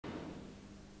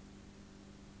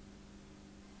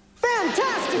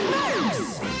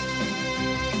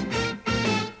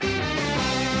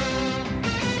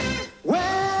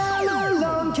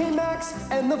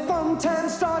the fun time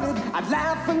started, I'd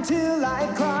laugh until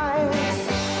I'd cry.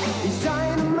 He's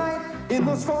dynamite in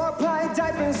those 4-ply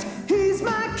diapers. He's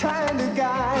my kind of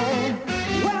guy.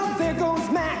 Well, there goes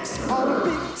Max on a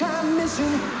big-time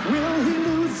mission. Will he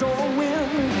lose or win?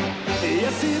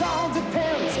 Yes, it all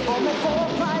depends on the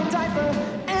 4-ply diaper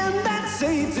and that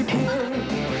safety pin.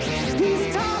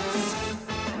 He's tops,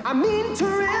 I mean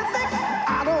terrific.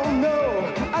 I don't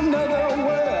know another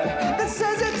word that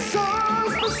says it's so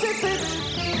specific.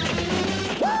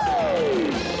 Woo!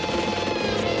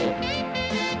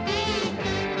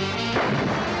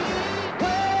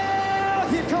 Well,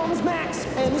 here comes Max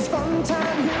and his fun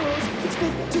time heroes. It's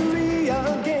victory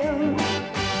again.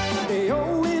 They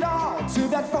owe it all to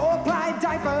that 4-ply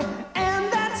diaper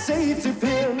and that safety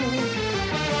pin.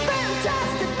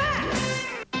 Fantastic Max!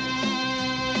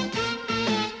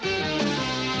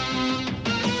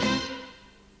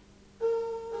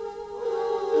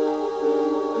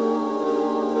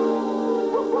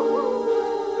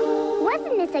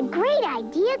 Wasn't this a great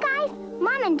idea, guys?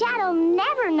 Mom and Dad will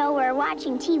never know we're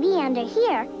watching TV under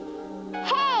here.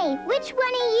 Hey, which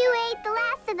one of you ate the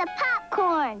last of the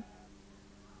popcorn?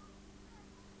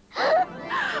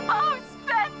 Oh,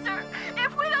 Spencer!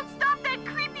 If we don't stop that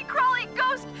creepy, crawly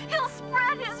ghost, he'll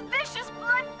spread his vicious,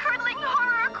 blood-curdling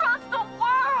horror across the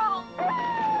world!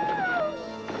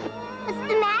 What's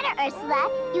the matter, Ursula?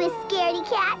 You a scaredy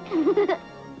cat?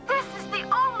 This is the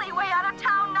only way out of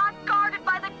town not guarded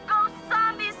by the ghost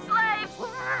zombie slaves!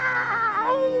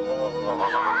 Run,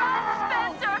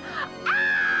 Spencer!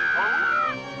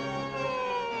 Ah!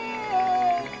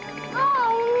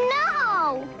 Oh,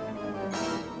 no!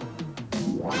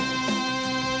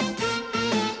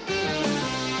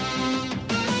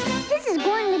 This is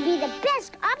going to be the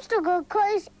best obstacle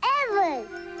course ever.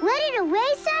 Ready to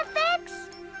race, FX?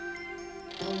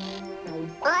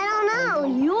 I don't know.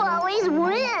 You always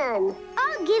win.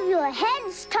 I'll give you a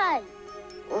head start.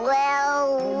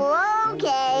 Well,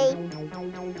 okay.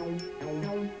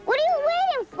 What are you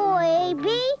waiting for, AB?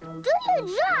 Do your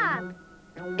job.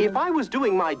 If I was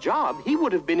doing my job, he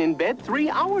would have been in bed 3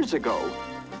 hours ago.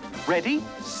 Ready,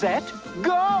 set,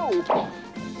 go!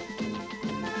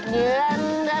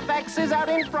 And FX is out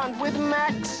in front with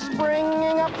Max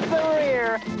springing up the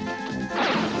rear.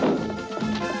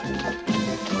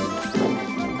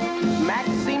 Max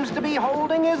seems to be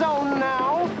holding his own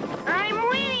now. I'm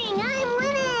winning! I'm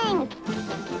winning!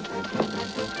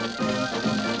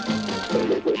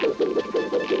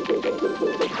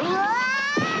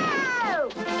 Whoa!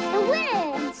 The winner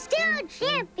and still a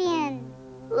champion!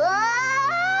 Whoa!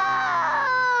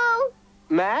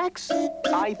 Max,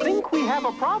 I think we have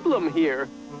a problem here.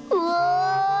 Whoa!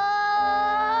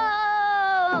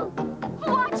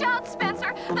 Watch out,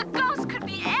 Spencer! The ghost could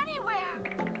be anywhere!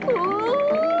 Ooh!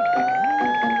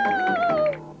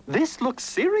 This looks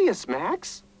serious,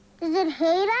 Max. Does it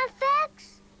hate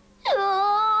FX? The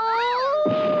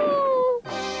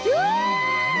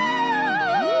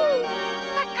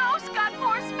ghost got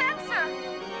poor Spencer!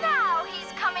 Now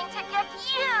he's coming to get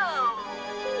you!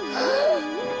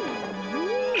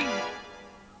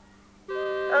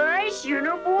 I should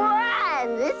have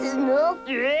won. This is not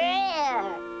fair.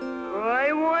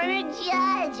 I want a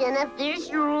judge and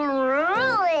official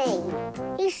ruling.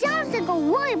 He sounds like a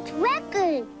warped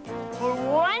record. For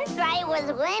once I was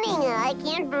winning, and I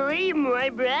can't believe my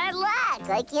bad luck.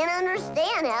 I can't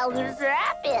understand how this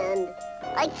happened.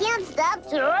 I can't stop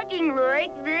talking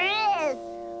like this.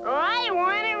 I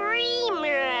want a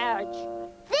rematch.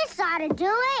 This ought to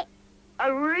do it. A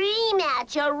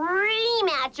rematch, a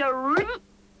rematch, a rematch.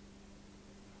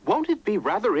 Won't it be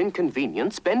rather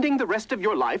inconvenient spending the rest of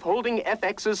your life holding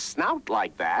FX's snout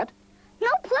like that? No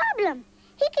problem.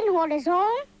 He can hold his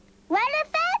own. Right,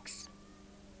 FX?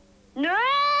 No!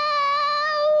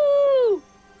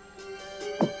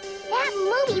 That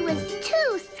movie was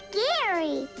too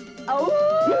scary. Oh!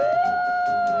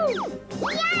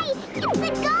 Yay! It's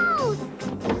the ghost!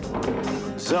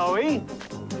 Zoe,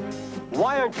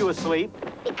 why aren't you asleep?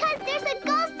 Because there's a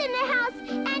ghost in the house,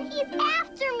 and he's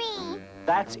after me.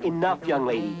 That's enough, young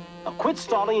lady. Now quit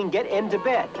stalling and get into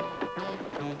bed.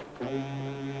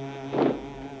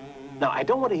 Now, I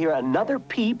don't want to hear another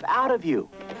peep out of you.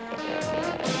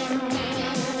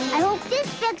 I hope this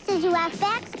fixes you,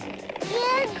 FX.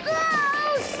 Here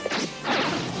goes!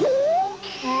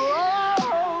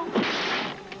 Whoa!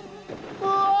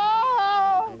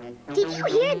 Whoa! Did you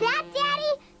hear that,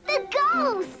 Daddy? The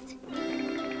ghost!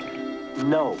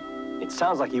 No, it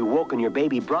sounds like you've woken your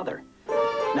baby brother.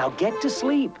 Now get to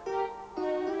sleep.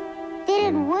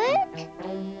 Did it work?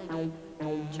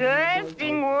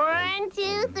 Testing 1,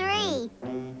 2, 3.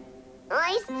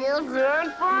 I still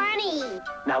sound funny.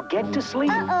 Now get to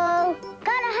sleep. Uh-oh.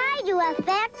 Gotta hide you,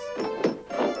 FX.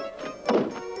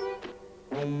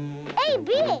 Hey,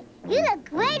 B, you look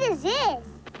great as is.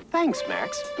 Thanks,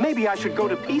 Max. Maybe I should go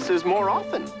to pieces more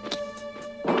often.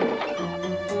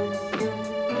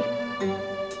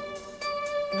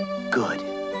 Good.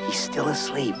 He's still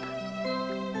asleep.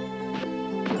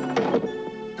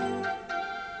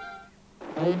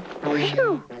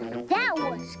 Phew, that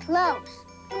was close.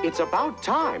 It's about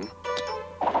time.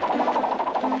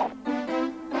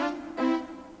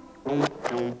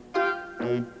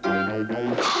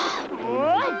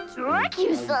 What took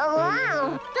you so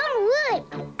long? Don't worry,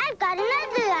 I've got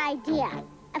another idea.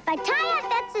 If I tie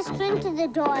FX's string to the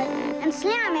door and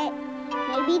slam it,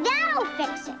 maybe that'll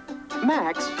fix it.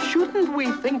 Max, shouldn't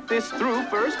we think this through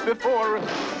first before...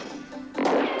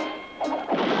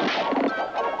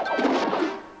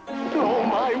 Oh,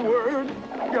 my word.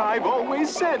 I've always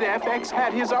said FX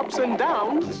had his ups and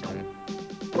downs.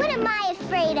 What am I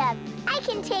afraid of? I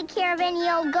can take care of any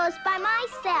old ghost by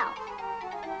myself.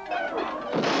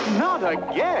 Not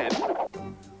again.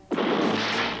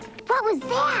 What was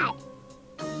that?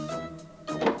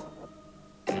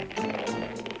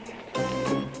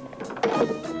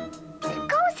 The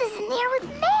ghost isn't there with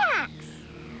Max.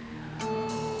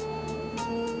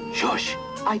 Shush.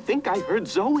 I think I heard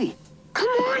Zoe. Come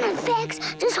on, FX.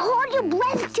 Just hold your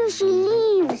breath till she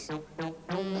leaves.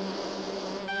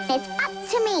 It's up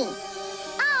to me.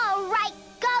 All right,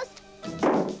 Ghost.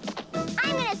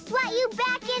 I'm gonna slot you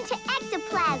back into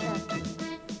ectoplasm.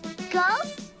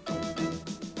 Ghost?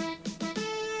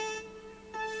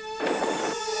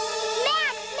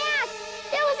 Max!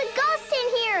 There was a ghost in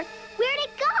here. Where'd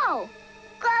it go?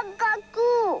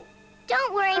 Goo.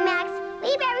 Don't worry, Max.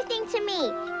 Leave everything to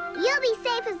me. You'll be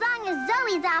safe as long as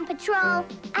Zoe's on patrol.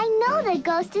 I know the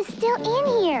ghost is still in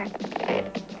here.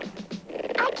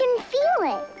 I can feel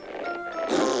it.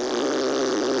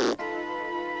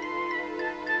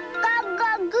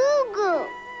 Goo.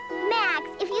 Max,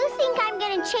 if you think I'm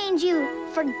gonna change you,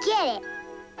 forget it.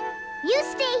 You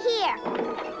stay here.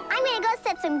 I'm gonna go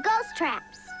set some ghost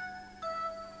traps.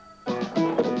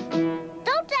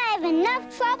 Don't I have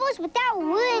enough troubles without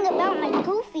worrying about my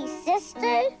goofy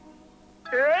sister?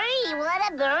 Hey, what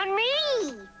about me?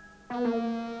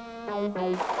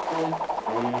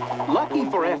 Lucky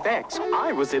for FX,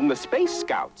 I was in the Space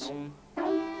Scouts.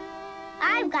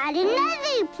 I've got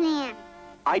another plan.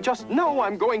 I just know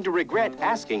I'm going to regret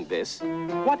asking this.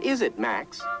 What is it,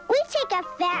 Max? We take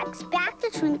FX back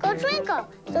to Twinkle Twinkle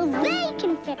so they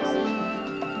can fix it.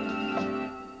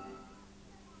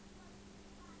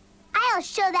 I'll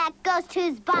show that ghost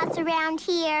who's boss around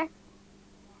here.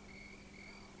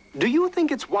 Do you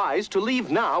think it's wise to leave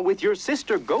now with your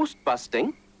sister ghost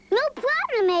busting? No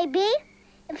problem, A.B.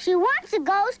 If she wants a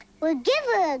ghost, we'll give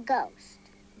her a ghost.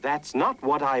 That's not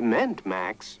what I meant,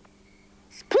 Max.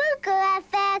 Spooker,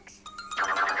 FX.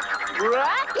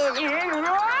 Rock and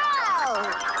roll!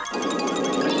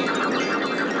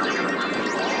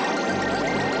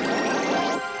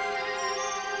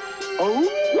 Oh?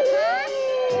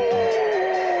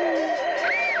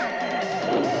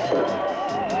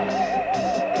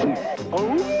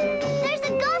 Oh? There's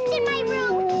a ghost in my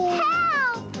room!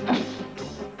 Help!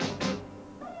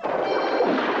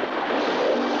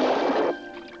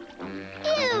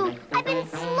 Ew! I've been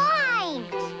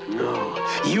slimed! No,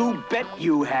 you bet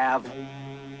you have.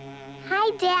 Hi,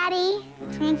 Daddy.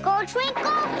 Twinkle,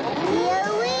 twinkle, here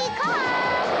we come!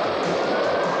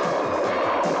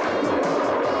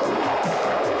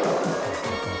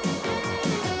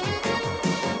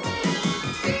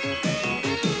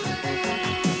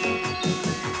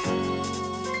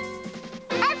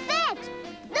 FX!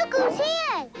 Look who's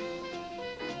here!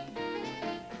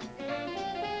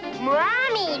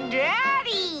 Mommy,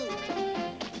 Daddy!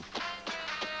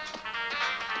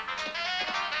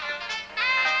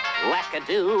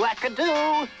 Wackadoo,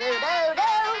 wackadoo.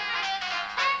 Do-do-do!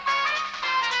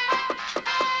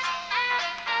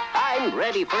 I'm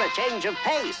ready for a change of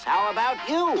pace. How about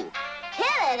you?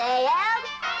 Hit it, A.M.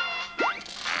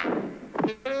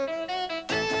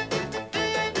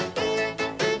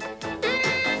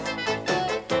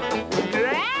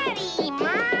 Ready,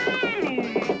 Mom!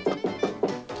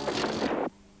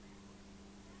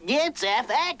 It's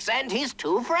FX and his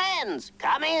two friends.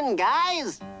 Come in,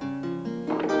 guys.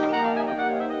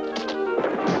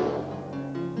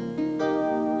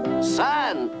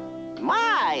 Son,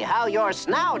 my, how your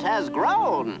snout has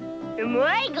grown. Am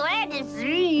I glad to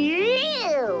see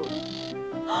you?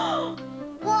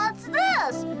 What's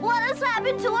this? What has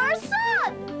happened to our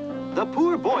son? The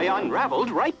poor boy unraveled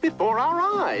right before our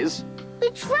eyes. We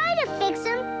tried to fix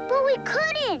him, but we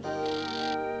couldn't.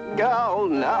 Oh,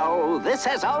 no. This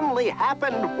has only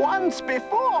happened once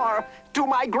before to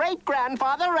my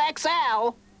great-grandfather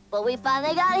XL. But we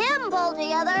finally got him pulled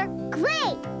together.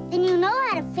 Great! Then you know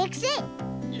how to fix it?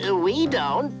 We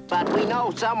don't, but we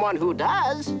know someone who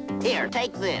does. Here,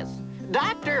 take this.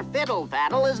 Dr.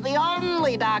 Fiddle-Faddle is the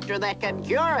only doctor that can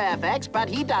cure FX, but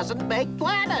he doesn't make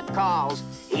planet calls.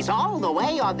 He's all the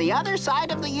way on the other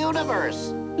side of the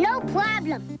universe. No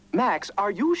problem. Max,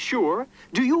 are you sure?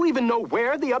 Do you even know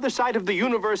where the other side of the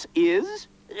universe is?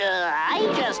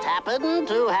 I just happen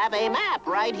to have a map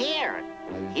right here.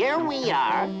 Here we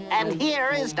are, and here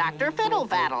is Dr.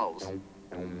 Fiddle-Faddle's.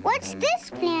 What's this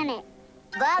planet?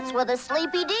 That's where the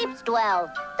Sleepy Deeps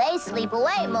dwell. They sleep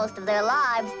away most of their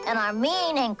lives and are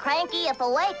mean and cranky if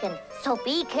awakened, so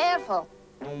be careful.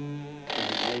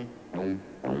 Don't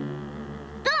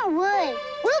worry,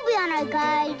 we'll be on our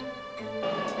guide.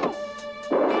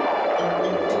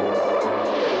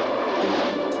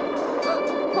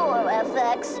 Poor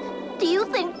FX. Do you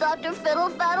think Dr.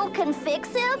 Fiddle-Faddle can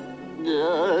fix him?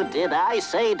 Did I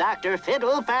say Dr.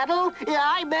 Fiddle-Faddle?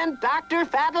 I meant Dr.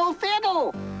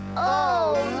 Faddle-Fiddle.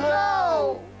 Oh,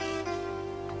 no!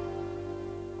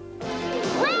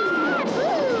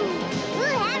 Wahoo!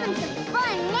 We're having some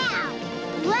fun now.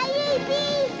 Right,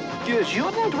 AB?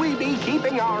 Shouldn't we be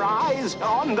keeping our eyes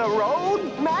on the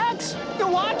road, Max?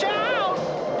 Watch out!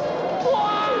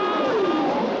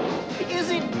 Whoa! Is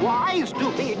it wise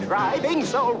to be driving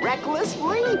so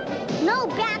recklessly? No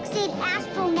backseat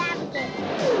astro navigator.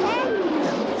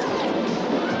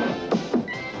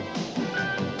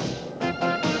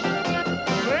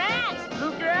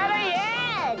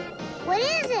 What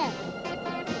is it?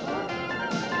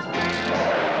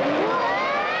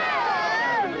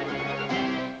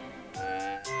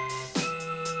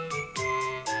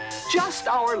 Just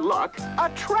our luck, a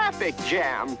traffic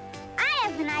jam. I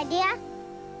have an idea.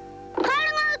 Calling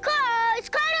all cars!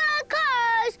 Calling all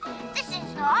cars! This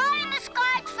is the Eye in the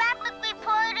Sky traffic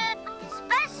reporter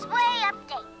expressway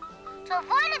update. To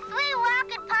avoid a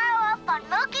 3-rocket pile-up on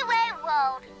Milky Way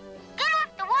Road, get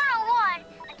off the 101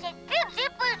 and take Big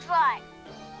Zipper's Drive.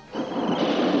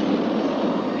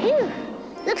 Phew!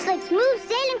 Looks like smooth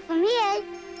sailing from here.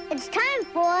 It's time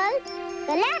for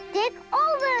Galactic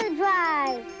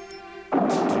Overdrive.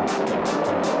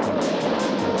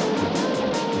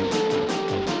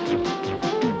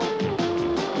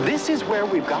 This is where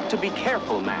we've got to be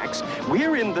careful, Max.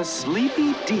 We're in the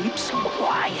Sleepy Deeps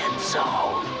quiet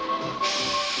zone.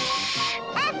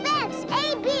 FX,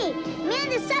 AB, man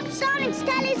the subsonic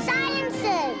stellar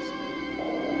silencers.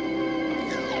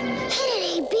 Hit it,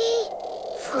 AB.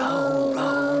 Roll,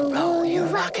 roll, roll your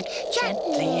rocket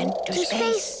gently into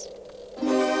space.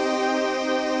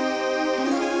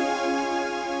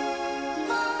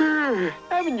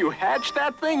 Haven't you hatched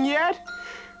that thing yet?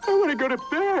 I want to go to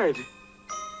bed.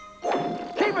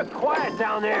 Keep it quiet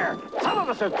down there. Some of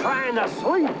us are trying to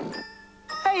sleep.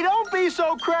 Hey, don't be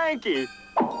so cranky.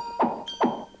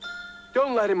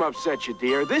 Don't let him upset you,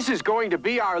 dear. This is going to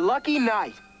be our lucky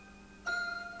night.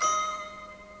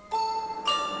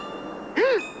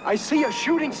 I see a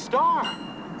shooting star.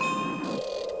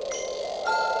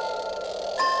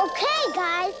 Okay,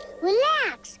 guys,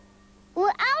 relax. We're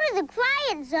out of the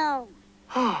quiet zone.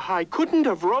 I couldn't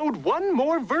have rode one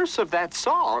more verse of that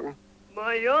song.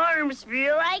 My arms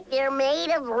feel like they're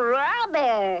made of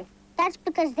rubber. That's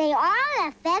because they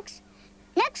are, FX.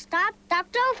 Next stop,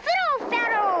 Dr.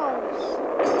 Fiddle-Faddles.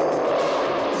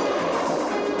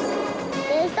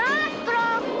 There's the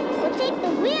hospital. We'll take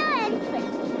the rear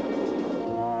entrance.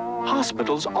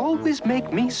 Hospitals always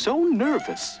make me so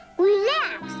nervous.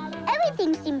 Relax.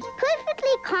 Everything seems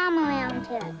perfectly calm around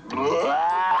here.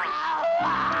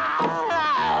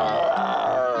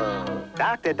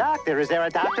 Doctor, is there a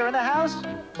doctor in the house?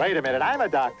 Wait a minute, I'm a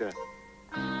doctor.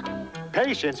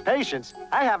 Patience.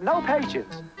 I have no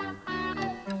patience.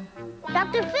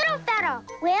 Dr. Fiddle-Faddle,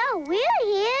 well, we're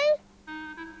here.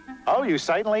 Oh, you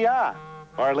certainly are.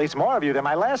 Or at least more of you than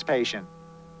my last patient.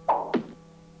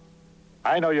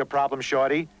 I know your problem,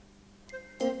 Shorty.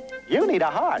 You need a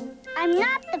heart. I'm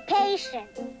not the patient.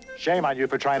 Shame on you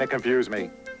for trying to confuse me.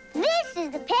 This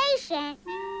is the patient.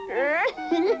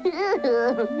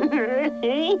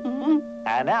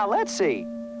 And now let's see.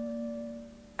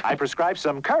 I prescribed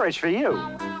some courage for you.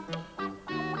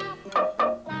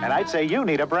 And I'd say you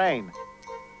need a brain.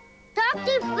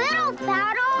 Dr.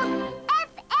 Fiddle-Faddle,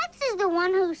 FX is the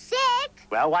one who's sick.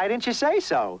 Well, why didn't you say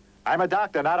so? I'm a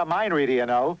doctor, not a mind reader, you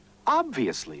know.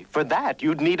 Obviously, for that,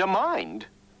 you'd need a mind.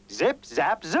 Zip,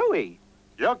 zap, zooey.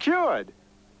 You're cured.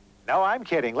 No, I'm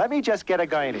kidding. Let me just get a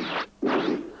gurney.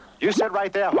 You sit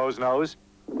right there, hose nose.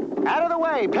 Out of the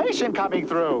way, patient coming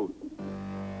through.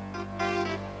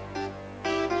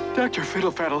 Dr.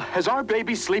 Fiddlefaddle, has our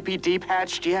baby Sleepy Deep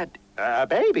hatched yet?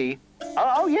 Baby?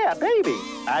 Oh, yeah, baby.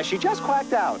 She just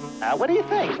quacked out. What do you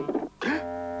think?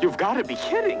 You've got to be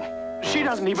kidding. She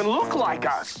doesn't even look like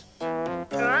us.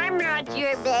 I'm not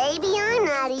your baby. I'm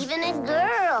not even a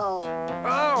girl.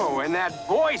 Oh, and that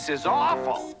voice is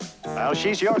awful. Well,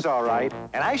 she's yours, all right.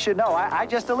 And I should know. I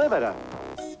just delivered her.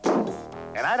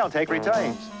 And I don't take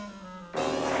returns.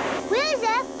 Where's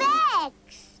FX?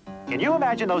 Can you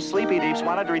imagine those Sleepy Deeps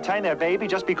wanted to return their baby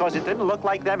just because it didn't look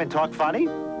like them and talk funny?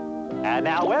 And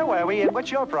now, where were we, and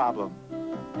what's your problem?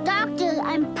 Doctor,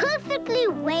 I'm perfectly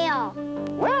well.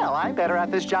 Well, I'm better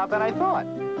at this job than I thought.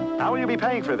 How will you be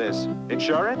paying for this?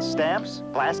 Insurance? Stamps?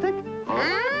 Plastic?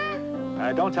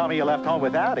 Huh? Don't tell me you left home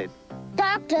without it.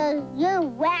 Doctor, you're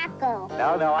wacko.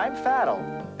 No, I'm Faddle.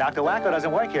 Dr. Wacko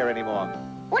doesn't work here anymore.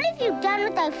 What have you done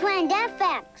with our friend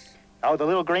FX? Oh, the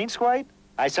little green squirte?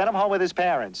 I sent him home with his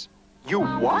parents. You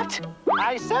what?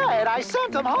 I said I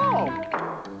sent him home.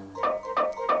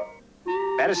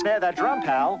 Better snare that drum,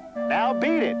 pal. Now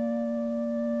beat it.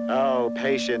 Oh,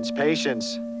 patience,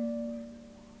 patience.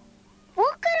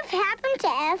 What could have happened to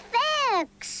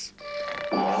FX?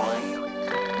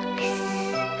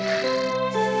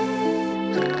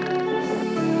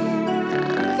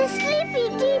 The Sleepy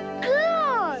Deep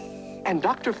girl. And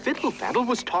Dr. Fiddlefaddle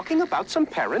was talking about some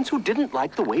parents who didn't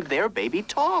like the way their baby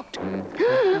talked.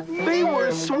 They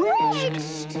were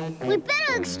switched. We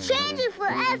better exchange it for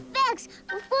FX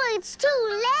before it's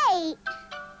too late.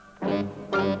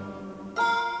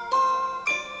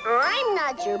 I'm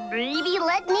not your baby.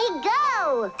 Let me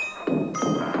go.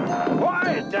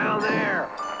 Quiet down there.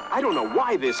 I don't know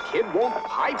why this kid won't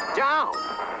pipe down.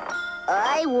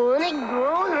 I want a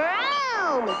grown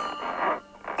round.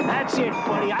 That's it,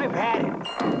 buddy. I've had it.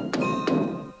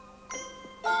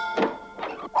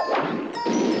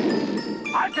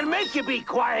 I can make you be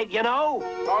quiet, you know.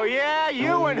 Oh, yeah?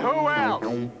 You and who else?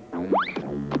 We're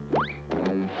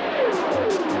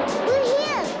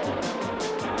here.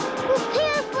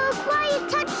 Prepare for a quiet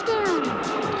touchdown.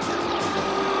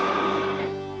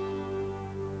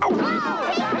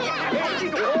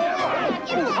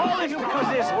 All this because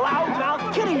of this loudmouth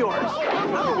kid of yours.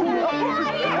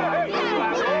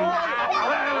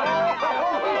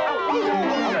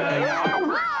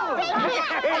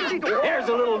 There's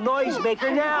a little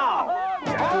noisemaker now.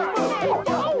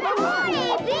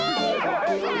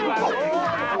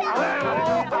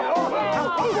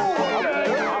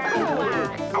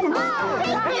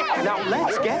 Now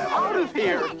let's get out of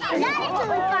here. Not until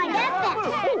we find FX.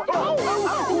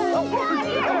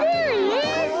 There he is.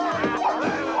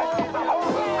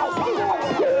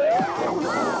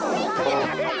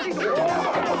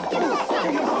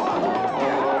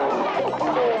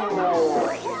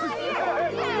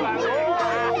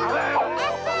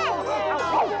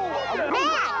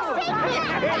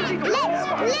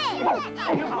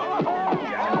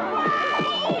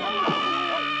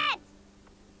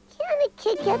 Can a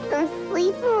kid get some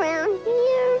sleep around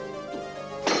here?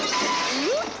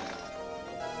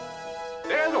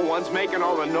 They're the ones making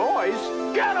all the noise.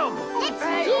 Get them! Let's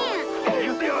jam.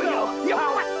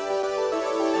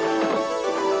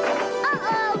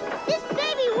 Uh-oh, this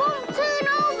baby won't turn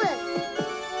over.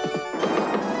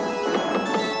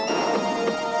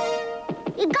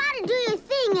 You gotta do your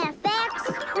thing, FX.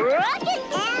 Rock it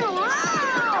and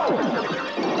roll!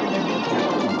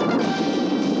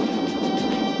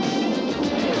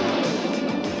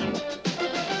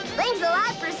 Thanks a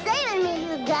lot for saving me,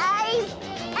 you guys.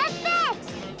 FX,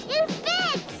 you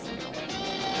fixed.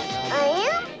 I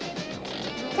am?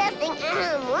 Testing,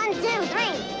 1, 2, 3.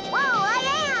 Whoa, I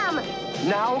am!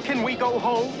 Now can we go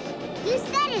home? You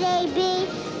said it, AB.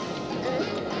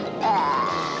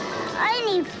 I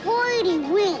need 40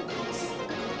 wings.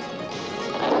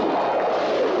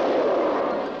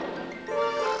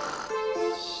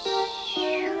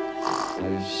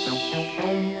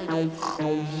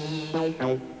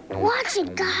 Watch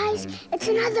it, guys. It's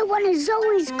another one of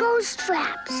Zoe's ghost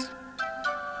traps.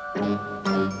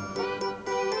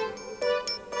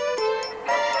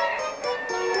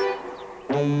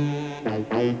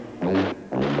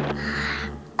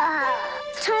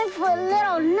 Time for a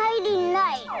little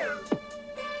nighty-night.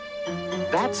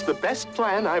 That's the best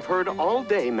plan I've heard all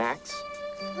day, Max.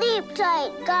 Sleep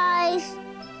tight, guys.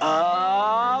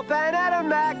 Banana,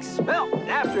 Max. Well,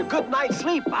 after a good night's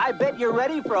sleep, I bet you're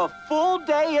ready for a full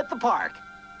day at the park.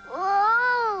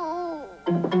 Whoa.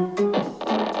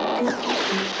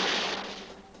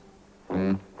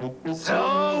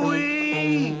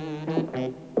 Zoe!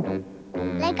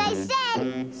 Like I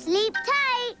said, sleep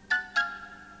tight.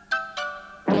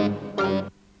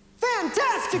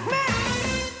 Fantastic Max!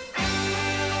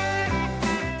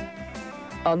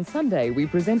 On Sunday, we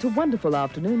present a wonderful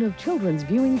afternoon of children's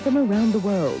viewing from around the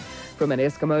world. From an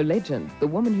Eskimo legend, the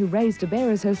woman who raised a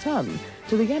bear as her son,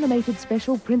 to the animated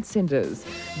special Prince Centers.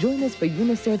 Join us for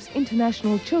UNICEF's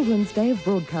International Children's Day of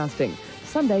Broadcasting,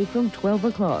 Sunday from 12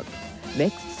 o'clock.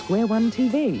 Next, Square One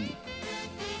TV.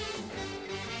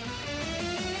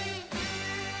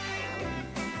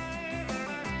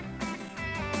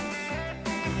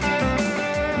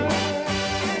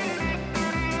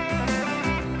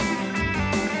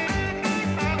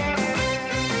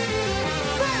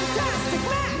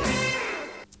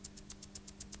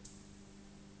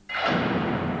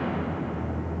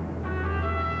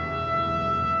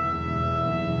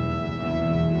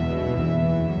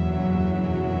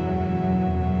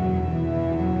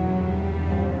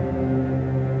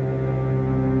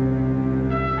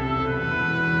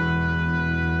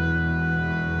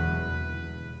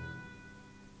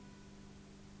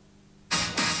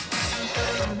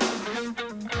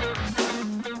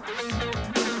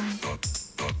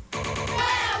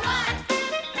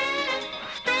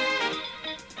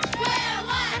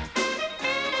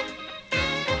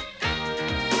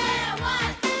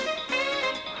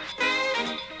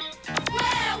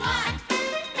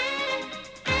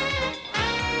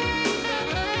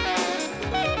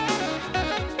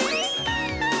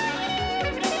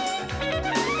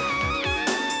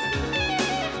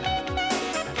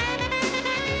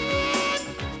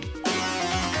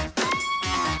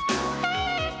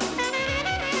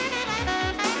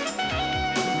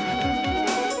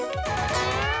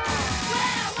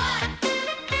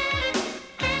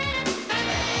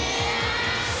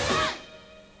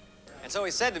 So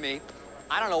he said to me,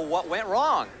 I don't know what went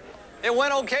wrong. It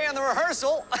went okay in the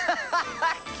rehearsal.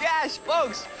 Gosh,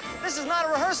 folks, this is not a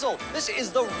rehearsal. This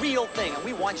is the real thing, and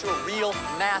we want your real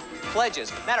math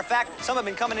pledges. Matter of fact, some have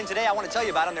been coming in today. I want to tell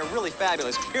you about them. They're really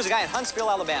fabulous. Here's a guy in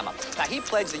Huntsville, Alabama. Now, he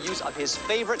pledged the use of his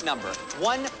favorite number,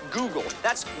 1 Google.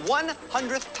 That's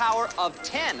 100th power of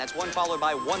 10. That's 1 followed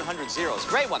by 100 zeros.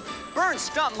 Great one. Burn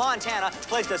Stump, Montana,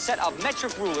 pledged a set of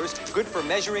metric rulers, good for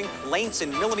measuring lengths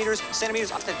in millimeters,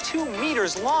 centimeters, up to 2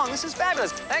 meters long. This is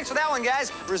fabulous. Thanks for that one,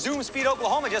 guys. Resume Speed,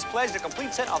 Oklahoma just pledged a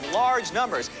complete set of large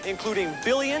numbers, including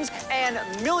billions and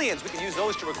millions. We can use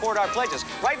those to record our pledges.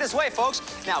 Right this way, folks.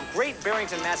 Now, Great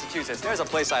Barrington, Massachusetts, there's a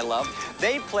place I love.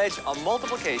 They pledged a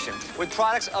multiplication with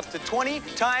products up to 20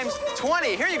 times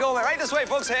 20. Here you go, right this way,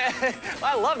 folks.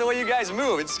 I love the way you guys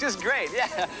move. It's just great,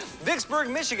 yeah. Vicksburg,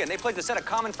 Michigan, they pledged a set of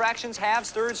common fractions,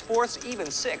 halves, thirds, fourths, even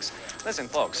 6. Listen,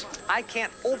 folks, I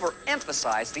can't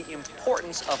overemphasize the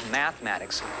importance of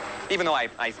mathematics, even though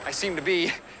I seem to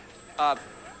be,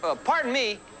 pardon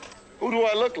me. Who do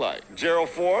I look like? Gerald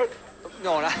Ford?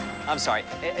 No, I'm sorry.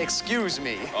 Excuse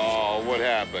me. Oh, what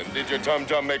happened? Did your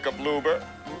tum-tum make a bloober?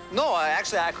 No,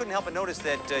 actually, I couldn't help but notice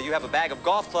that you have a bag of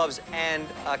golf clubs and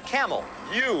a camel.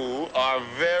 You are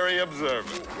very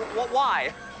observant.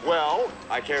 Why? Well,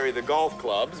 I carry the golf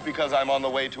clubs because I'm on the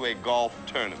way to a golf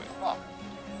tournament. Oh.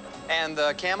 And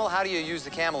the camel, how do you use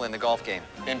the camel in the golf game?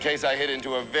 In case I hit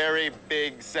into a very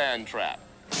big sand trap.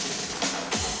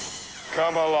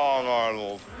 Come along,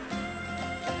 Arnold.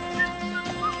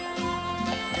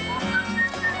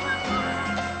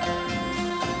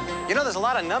 You know, there's a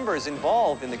lot of numbers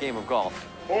involved in the game of golf.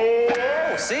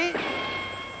 Oh, see?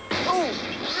 Oh!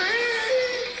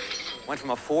 Went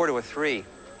from a 4 to a 3.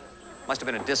 Must have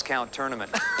been a discount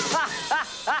tournament.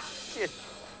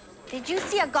 Did you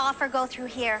see a golfer go through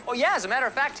here? Oh, yeah, as a matter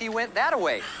of fact, he went that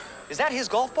way. Is that his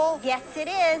golf ball? Yes, it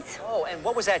is. Oh, and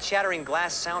what was that shattering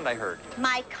glass sound I heard?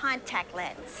 My contact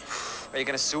lens. Are you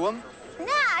gonna sue him? Nah,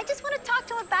 I just want to talk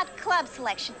to him about club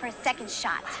selection for a second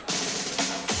shot.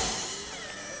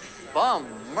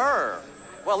 Bummer.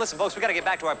 Well, listen, folks, we got to get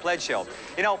back to our pledge show.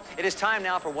 You know, it is time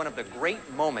now for one of the great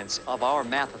moments of our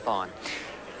math-a-thon.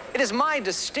 It is my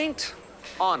distinct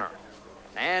honor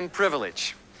and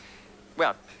privilege,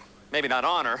 well, maybe not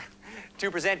honor,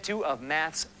 to present 2 of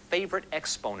math's favorite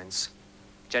exponents,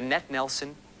 Jeanette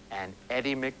Nelson and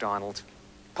Eddie McDonald,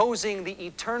 posing the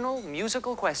eternal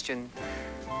musical question,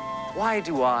 why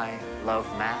do I love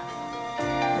math?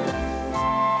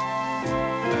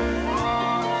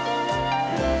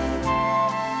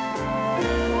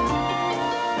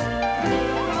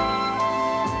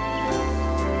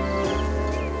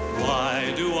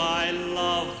 Why do I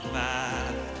love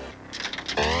math?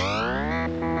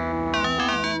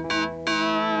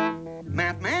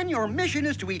 Mathman, your mission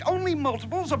is to eat only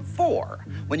multiples of 4.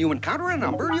 When you encounter a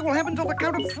number, you will have until the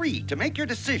count of 3 to make your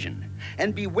decision.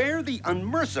 And beware the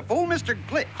unmerciful Mr.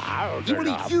 Glitch. He will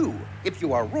eat you if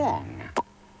you are wrong.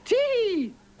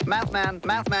 Tee! Mathman,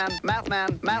 Mathman,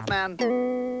 Mathman, Mathman.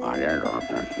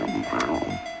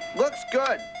 Looks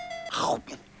good.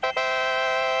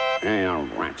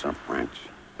 Rats are French.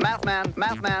 Mathman,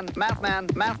 mathman, mathman,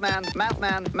 mathman,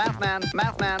 mathman, mathman,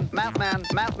 mathman, mathman,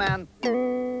 mathman.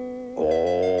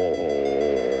 Oh.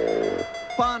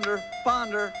 Ponder,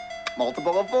 ponder.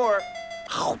 Multiple of 4.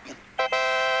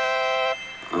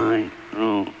 I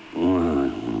don't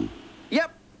want.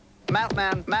 Yep.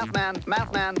 Mathman, mathman,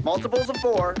 mathman. Multiples of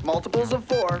 4. Multiples of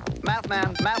 4.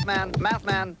 Mathman, mathman,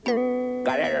 mathman.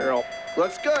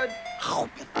 Looks good.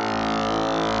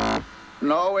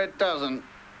 No, it doesn't.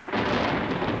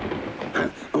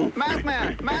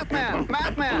 Mathman, mathman,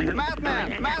 mathman,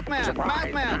 mathman, mathman,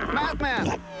 mathman,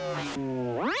 mathman.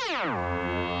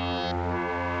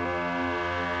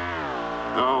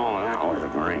 Oh, that was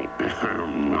great.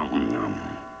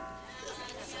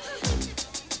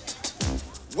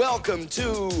 Welcome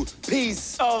to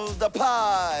Piece of the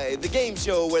Pie, the game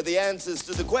show where the answers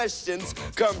to the questions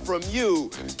come from you,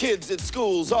 kids at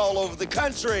schools all over the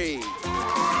country.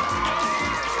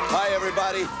 Hi,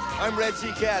 everybody. I'm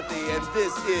Reggie Cathy, and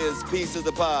this is Piece of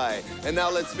the Pie. And now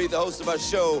let's meet the host of our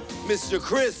show, Mr.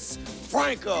 Chris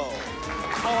Franco.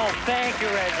 Oh, thank you,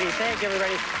 Reggie. Thank you,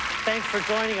 everybody. Thanks for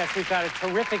joining us. We've got a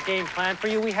terrific game planned for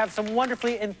you. We have some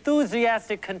wonderfully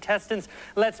enthusiastic contestants.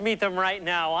 Let's meet them right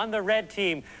now. On the red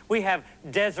team, we have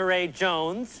Desiree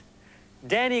Jones,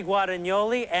 Danny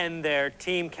Guadagnoli, and their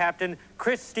team captain,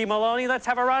 Christy Maloney. Let's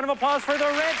have a round of applause for the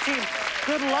red team.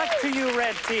 Good luck to you,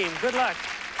 red team. Good luck.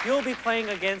 You'll be playing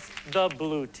against the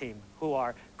blue team, who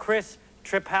are Chris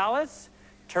Tripalis,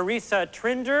 Teresa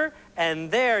Trinder,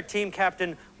 and their team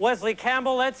captain, Wesley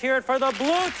Campbell. Let's hear it for the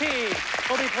blue team.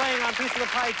 We'll be playing on Piece of the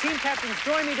Pie. Team captains,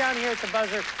 join me down here at the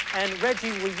buzzer. And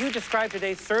Reggie, will you describe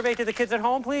today's survey to the kids at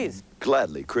home, please?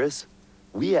 Gladly, Chris.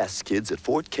 We asked kids at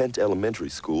Fort Kent Elementary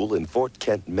School in Fort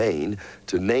Kent, Maine,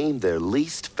 to name their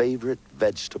least favorite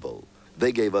vegetable.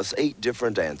 They gave us 8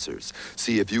 different answers.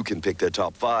 See if you can pick their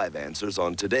top 5 answers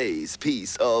on today's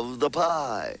Piece of the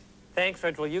Pie. Thanks,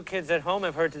 Reg. Well, you kids at home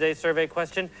have heard today's survey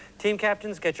question. Team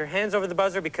captains, get your hands over the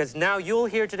buzzer because now you'll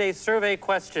hear today's survey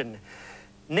question.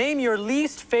 Name your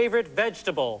least favorite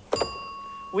vegetable.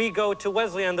 We go to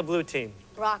Wesley on the blue team.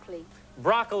 Broccoli.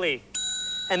 Broccoli.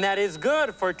 And that is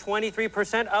good for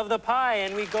 23% of the pie.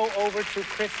 And we go over to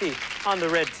Christy on the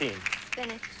red team.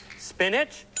 Spinach.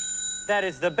 Spinach. That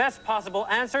is the best possible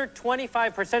answer.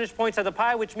 25 percentage points of the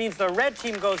pie, which means the red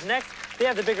team goes next. They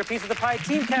have the bigger piece of the pie.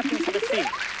 Team captains to the seat.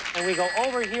 And we go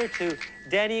over here to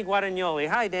Danny Guadagnoli.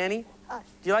 Hi, Danny. Hi.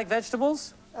 Do you like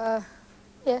vegetables? Yeah.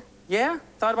 Yeah?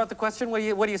 Thought about the question? What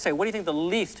do you say? What do you think the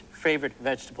least favorite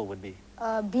vegetable would be?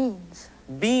 Beans.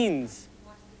 Beans.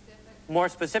 More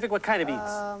specific? What kind of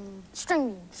beans? String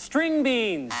beans. String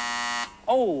beans.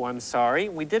 Oh, I'm sorry.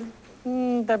 We did...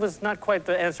 that was not quite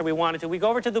the answer we wanted to. We go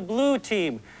over to the blue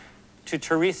team, to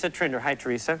Teresa Trinder. Hi,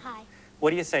 Teresa. Hi.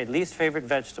 What do you say? Least favorite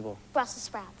vegetable? Brussels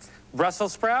sprouts.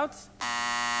 Brussels sprouts?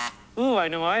 Ooh, I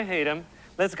know I hate them.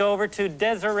 Let's go over to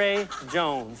Desiree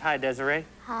Jones. Hi, Desiree.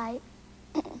 Hi.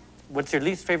 What's your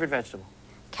least favorite vegetable?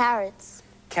 Carrots.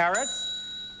 Carrots?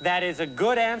 That is a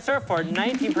good answer for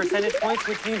 19 percentage points,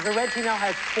 which means the red team now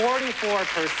has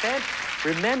 44%.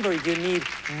 Remember, you need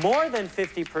more than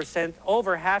 50%,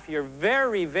 over half. You're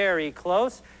very, very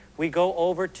close. We go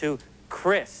over to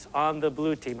Chris on the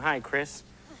blue team. Hi, Chris.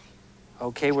 Hi.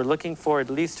 Okay, we're looking for at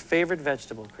least favorite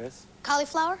vegetable, Chris.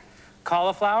 Cauliflower.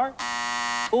 Cauliflower?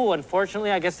 Ooh,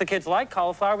 unfortunately, I guess the kids like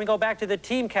cauliflower. We go back to the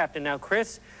team captain now.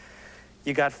 Chris,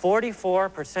 you got 44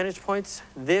 percentage points.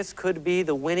 This could be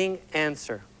the winning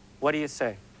answer. What do you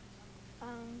say?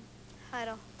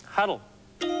 Huddle. Huddle.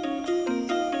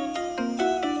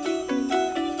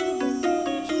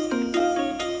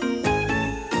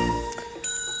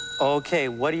 Okay,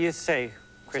 what do you say,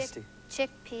 Christy?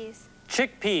 Chickpeas.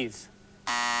 Chickpeas.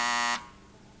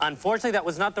 Unfortunately, that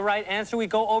was not the right answer. We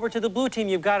go over to the blue team.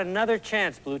 You've got another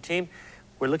chance, blue team.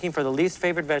 We're looking for the least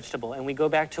favorite vegetable, and we go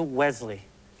back to Wesley.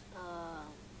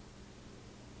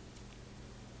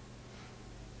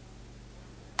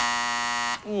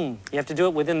 You have to do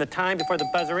it within the time before the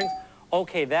buzzer rings.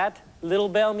 Okay, that little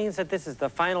bell means that this is the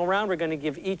final round. We're going to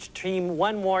give each team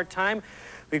one more time.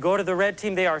 We go to the red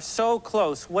team. They are so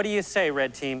close. What do you say,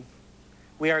 red team?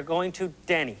 We are going to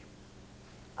Danny.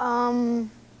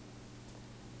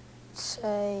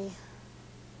 Say...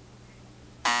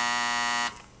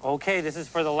 Okay, this is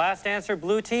for the last answer.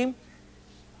 Blue team,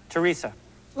 Teresa.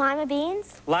 Lima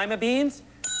beans. Lima beans.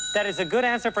 That is a good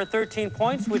answer for 13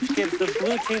 points, which gives the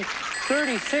blue team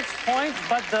 36 points.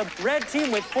 But the red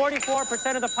team with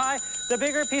 44% of the pie, the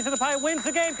bigger piece of the pie, wins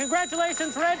the game.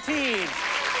 Congratulations, red team.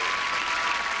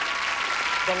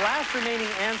 The last remaining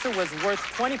answer was worth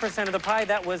 20% of the pie.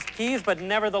 That was peas, but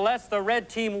nevertheless, the red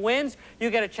team wins.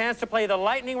 You get a chance to play the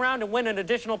lightning round and win an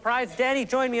additional prize. Danny,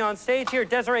 join me on stage here.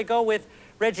 Desiree, go with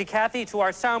Reggie Cathy to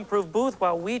our soundproof booth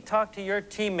while we talk to your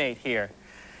teammate here.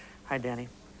 Hi, Danny.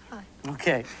 Hi.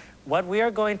 Okay. What we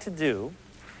are going to do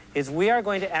is we are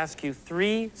going to ask you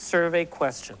 3 survey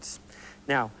questions.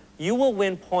 Now, you will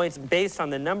win points based on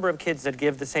the number of kids that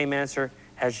give the same answer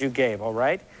as you gave, all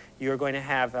right? You're going to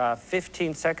have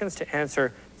 15 seconds to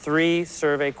answer 3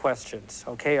 survey questions.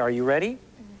 Okay, are you ready?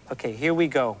 Okay, here we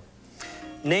go.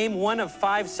 Name one of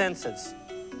 5 senses.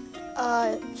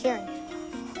 Hearing.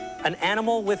 An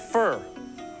animal with fur.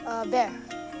 Bear.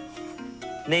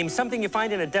 Name something you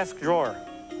find in a desk drawer.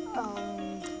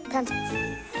 Pencils.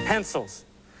 Pencils.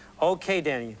 Okay,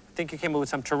 Danny, I think you came up with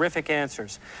some terrific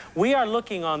answers. We are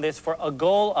looking on this for a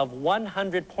goal of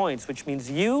 100 points, which means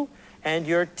you and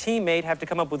your teammate have to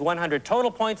come up with 100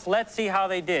 total points. Let's see how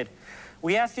they did.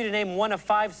 We asked you to name one of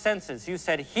 5 senses. You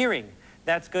said hearing.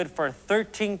 That's good for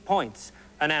 13 points.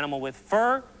 An animal with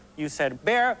fur. You said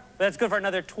bear. That's good for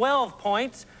another 12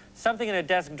 points. Something in a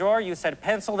desk drawer. You said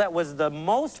pencil. That was the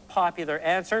most popular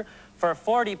answer for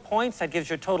 40 points. That gives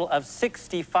you a total of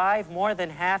 65, more than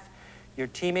half. Your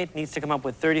teammate needs to come up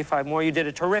with 35 more. You did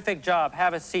a terrific job.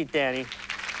 Have a seat, Danny.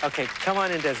 Okay, come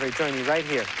on in, Desiree. Join me right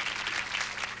here.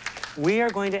 We are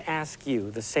going to ask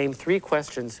you the same 3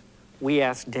 questions we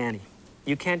asked Danny.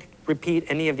 You can't repeat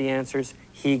any of the answers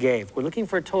he gave. We're looking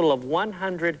for a total of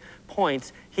 100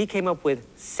 points. He came up with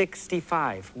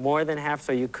 65, more than half,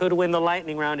 so you could win the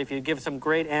lightning round if you give some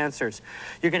great answers.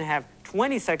 You're going to have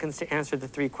 20 seconds to answer the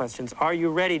 3 questions. Are you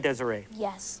ready, Desiree?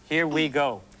 Yes. Here we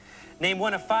go. Name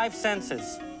one of 5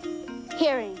 senses.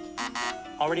 Hearing.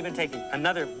 Already been taken.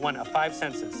 Another one of 5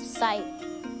 senses. Sight.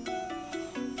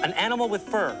 An animal with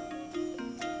fur.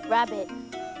 Rabbit.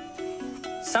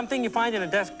 Something you find in a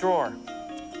desk drawer.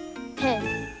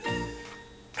 Pen.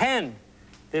 Pen.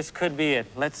 This could be it.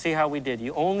 Let's see how we did.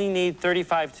 You only need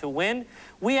 35 to win.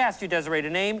 We asked you, Desiree, to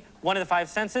name one of the 5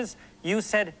 senses. You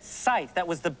said sight. That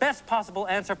was the best possible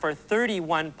answer for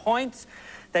 31 points.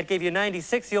 That gave you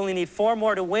 96. You only need 4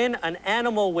 more to win. An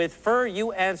animal with fur.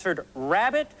 You answered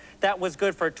rabbit. That was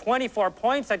good for 24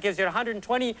 points. That gives you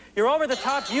 120. You're over the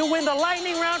top. You win the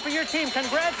lightning round for your team.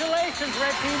 Congratulations,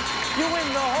 Red Team. You win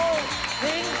the whole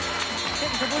thing.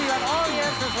 Kitten Kaboo, you got all the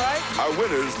answers right. Our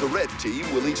winners, the Red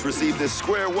Team, will each receive this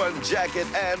Square One jacket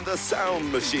and the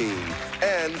sound machine.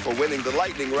 And for winning the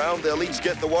lightning round, they'll each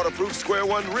get the waterproof Square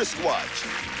One wristwatch.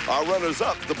 Our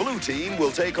runners-up, the Blue Team,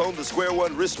 will take home the Square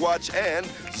One wristwatch and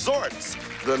Zorts,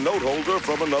 the note holder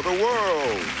from another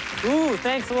world. Ooh,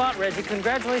 thanks a lot, Reggie.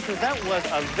 Congratulations. That was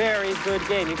a very good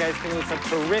game. You guys came with some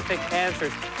terrific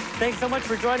answers. Thanks so much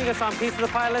for joining us on Piece of the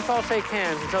Pie. Let's all shake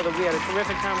hands and show that we had a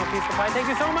terrific time on Piece of the Pie. Thank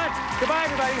you so much. Goodbye,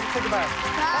 everybody. Say goodbye.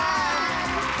 Bye.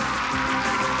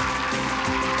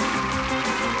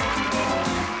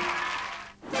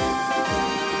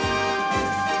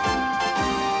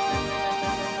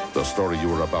 The story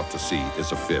you are about to see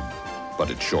is a fib,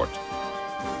 but it's short.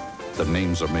 The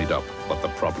names are made up, but the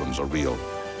problems are real.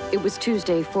 It was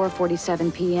Tuesday,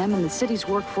 4:47 p.m., and the city's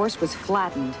workforce was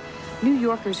flattened. New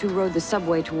Yorkers who rode the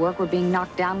subway to work were being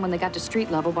knocked down when they got to street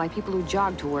level by people who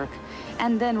jogged to work,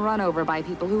 and then run over by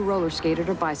people who roller skated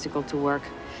or bicycled to work.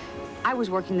 I was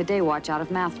working the day watch out of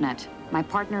MathNet. My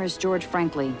partner is George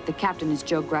Frankley. The captain is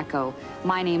Joe Greco.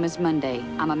 My name is Monday.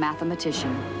 I'm a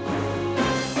mathematician.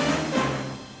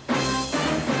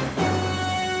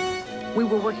 We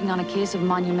were working on a case of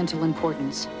monumental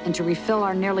importance, and to refill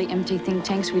our nearly empty think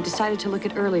tanks, we decided to look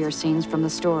at earlier scenes from the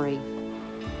story.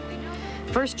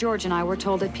 First, George and I were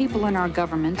told that people in our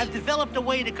government have developed a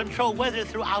way to control weather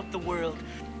throughout the world.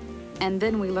 And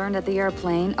then we learned that the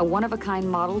airplane, a one-of-a-kind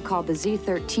model called the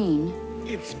Z-13,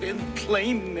 it's been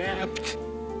plain napped.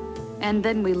 And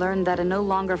then we learned that a no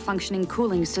longer functioning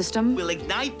cooling system will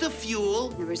ignite the fuel.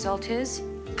 The result is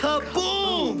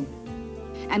kaboom!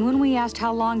 And when we asked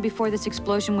how long before this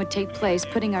explosion would take place,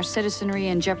 putting our citizenry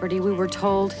in jeopardy, we were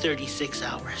told 36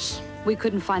 hours. We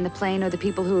couldn't find the plane or the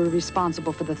people who were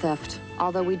responsible for the theft,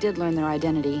 although we did learn their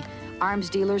identity. Arms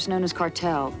dealers known as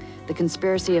cartel, the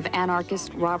conspiracy of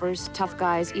anarchists, robbers, tough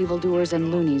guys, evildoers,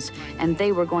 and loonies, and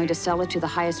they were going to sell it to the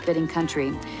highest bidding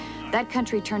country. That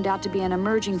country turned out to be an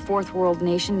emerging fourth world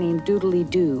nation named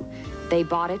Doodly-Doo. They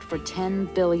bought it for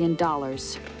 $10 billion.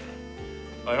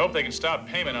 I hope they can stop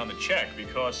payment on the check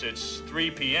because it's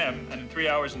 3 p.m. and in 3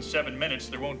 hours and 7 minutes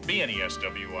there won't be any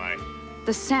SWI.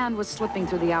 The sand was slipping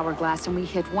through the hourglass, and we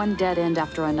hit one dead end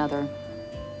after another.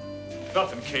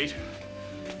 Nothing, Kate.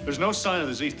 There's no sign of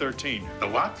the Z-13. The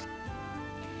what?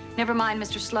 Never mind,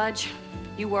 Mr. Sludge.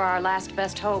 You were our last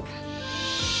best hope.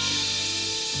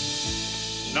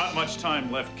 Not much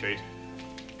time left, Kate.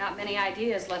 Not many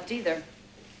ideas left either.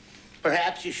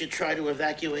 Perhaps you should try to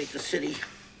evacuate the city.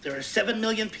 There are 7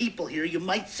 million people here. You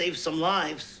might save some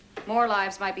lives. More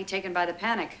lives might be taken by the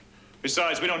panic.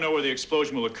 Besides, we don't know where the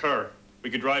explosion will occur. We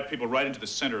could drive people right into the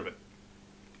center of it.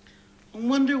 I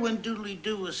wonder when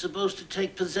Doodly-Doo was supposed to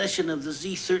take possession of the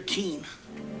Z-13.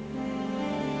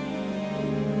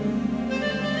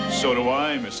 So do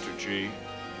I, Mr. G.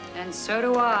 And so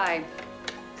do I.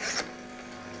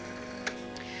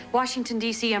 Washington,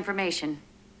 D.C. information.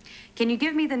 Can you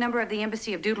give me the number of the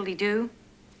Embassy of Doodly-Doo?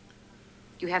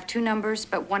 You have 2 numbers,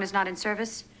 but one is not in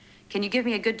service. Can you give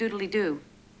me a good Doodly-Doo?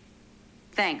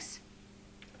 Thanks.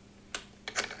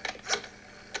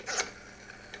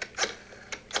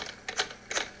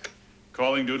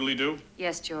 Calling Doodly-Doo?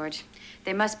 Yes, George.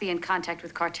 They must be in contact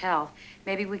with cartel.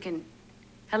 Maybe we can...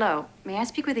 Hello. May I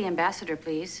speak with the ambassador,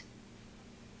 please?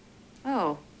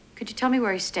 Oh, could you tell me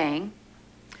where he's staying?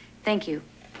 Thank you.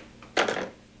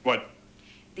 What?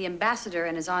 The ambassador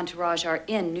and his entourage are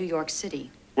in New York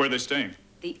City. Where are they staying?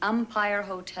 The Umpire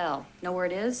Hotel. Know where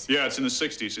it is? Yeah, it's in the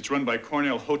 60s. It's run by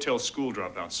Cornell Hotel school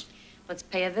dropouts. Let's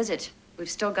pay a visit. We've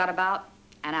still got about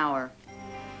an hour.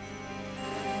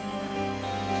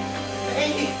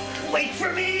 Hey, wait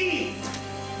for me!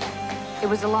 It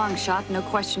was a long shot, no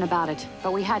question about it,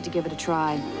 but we had to give it a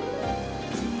try.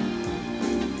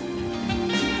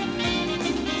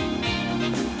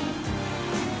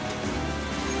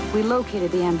 We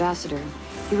located the ambassador.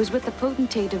 He was with the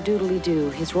potentate of Doodly-Doo,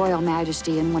 His Royal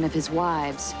Majesty, and one of his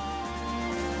wives.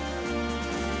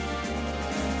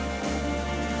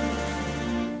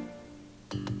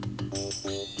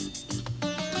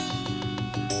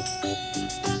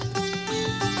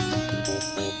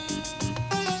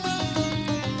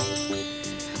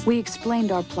 We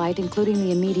explained our plight, including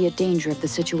the immediate danger of the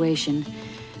situation.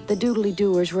 The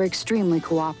Doodly-Dooers were extremely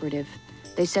cooperative.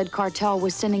 They said cartel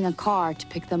was sending a car to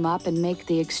pick them up and make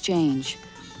the exchange.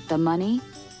 The money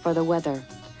for the weather.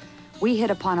 We hit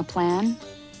upon a plan,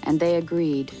 and they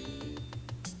agreed.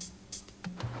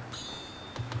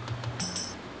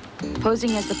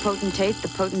 Posing as the potentate, the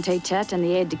potentatette, and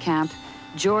the aide-de-camp,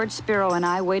 George, Spiro, and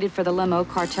I waited for the limo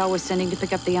cartel was sending to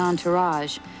pick up the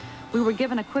entourage. We were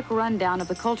given a quick rundown of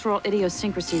the cultural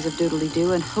idiosyncrasies of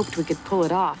Doodly-Doo and hoped we could pull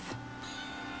it off.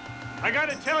 I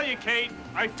gotta tell you, Kate,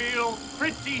 I feel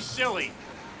pretty silly.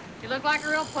 You look like a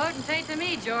real potentate to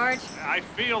me, George. I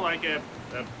feel like a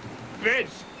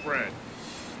bedspread.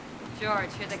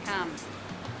 George, here they come.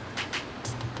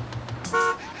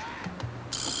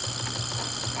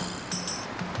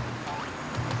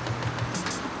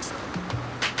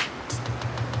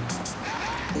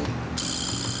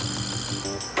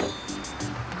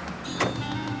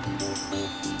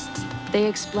 They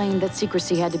explained that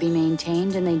secrecy had to be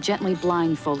maintained, and they gently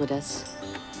blindfolded us.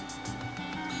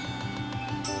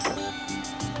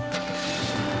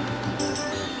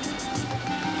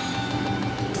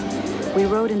 We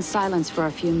rode in silence for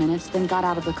a few minutes, then got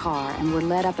out of the car and were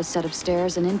led up a set of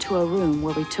stairs and into a room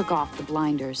where we took off the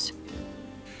blinders.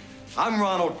 I'm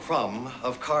Ronald Crumb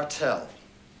of Cartel.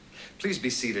 Please be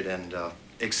seated and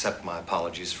accept my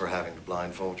apologies for having to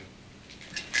blindfold you.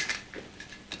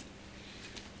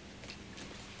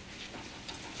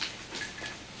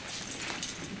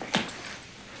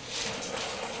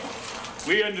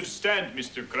 We understand,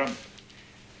 Mr. Crump.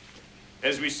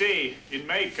 As we say in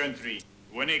my country,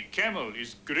 when a camel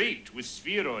is great with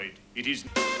spheroid, it is...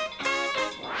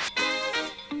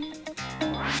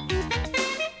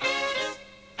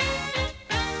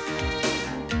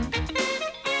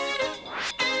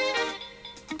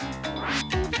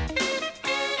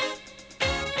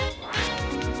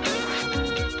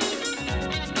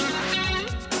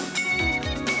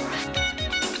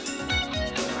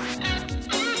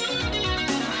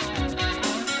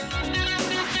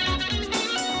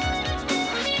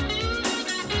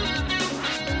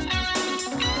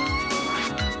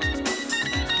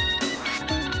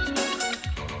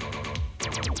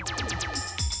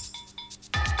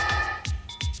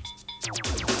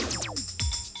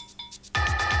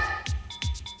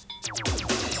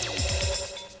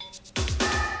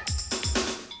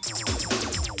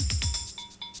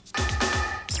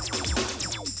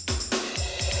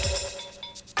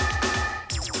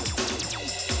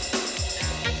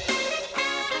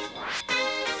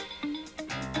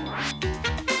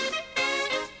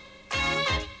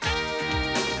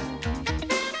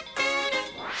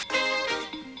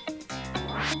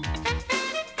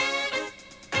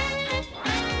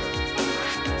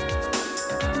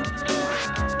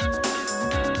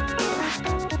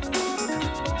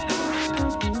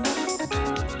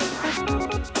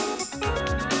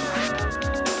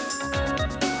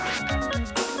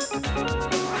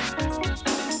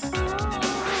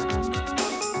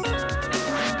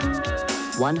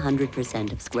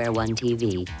 100% of Square One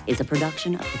TV is a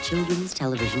production of the Children's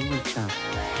Television Workshop.